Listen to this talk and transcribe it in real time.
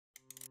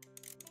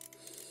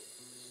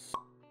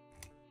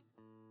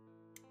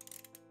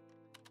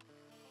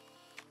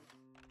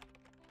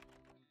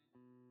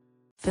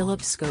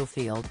Phillip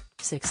Schofield,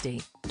 60,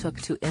 took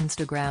to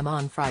Instagram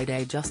on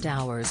Friday just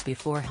hours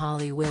before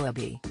Holly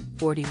Willoughby,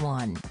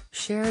 41,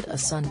 shared a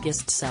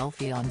sun-kissed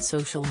selfie on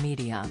social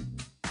media.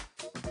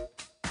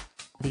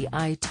 The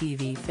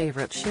ITV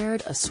favourite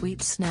shared a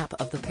sweet snap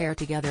of the pair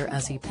together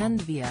as he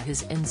penned via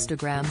his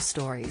Instagram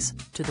stories,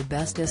 "To the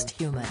bestest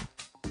human.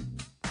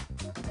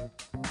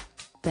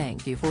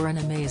 Thank you for an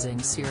amazing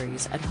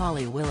series at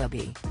Holly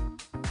Willoughby.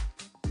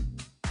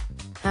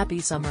 Happy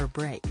summer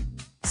break.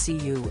 See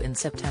you in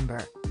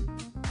September."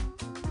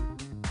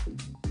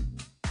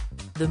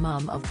 The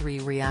mum of three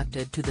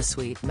reacted to the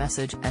sweet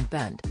message and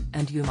penned,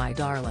 "And you my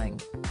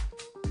darling.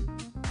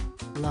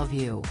 Love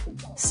you.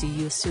 See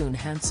you soon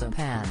handsome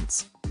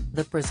pants."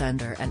 The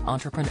presenter and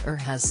entrepreneur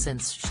has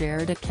since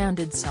shared a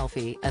candid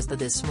selfie as the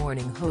This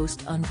Morning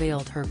host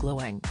unveiled her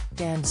glowing,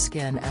 tan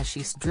skin as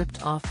she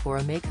stripped off for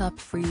a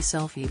makeup-free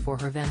selfie for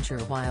her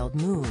venture Wild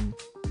Moon.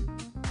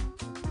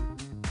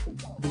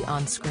 The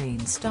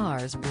on-screen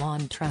star's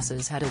blonde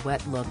tresses had a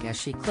wet look as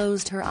she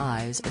closed her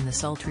eyes in the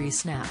sultry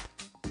snap.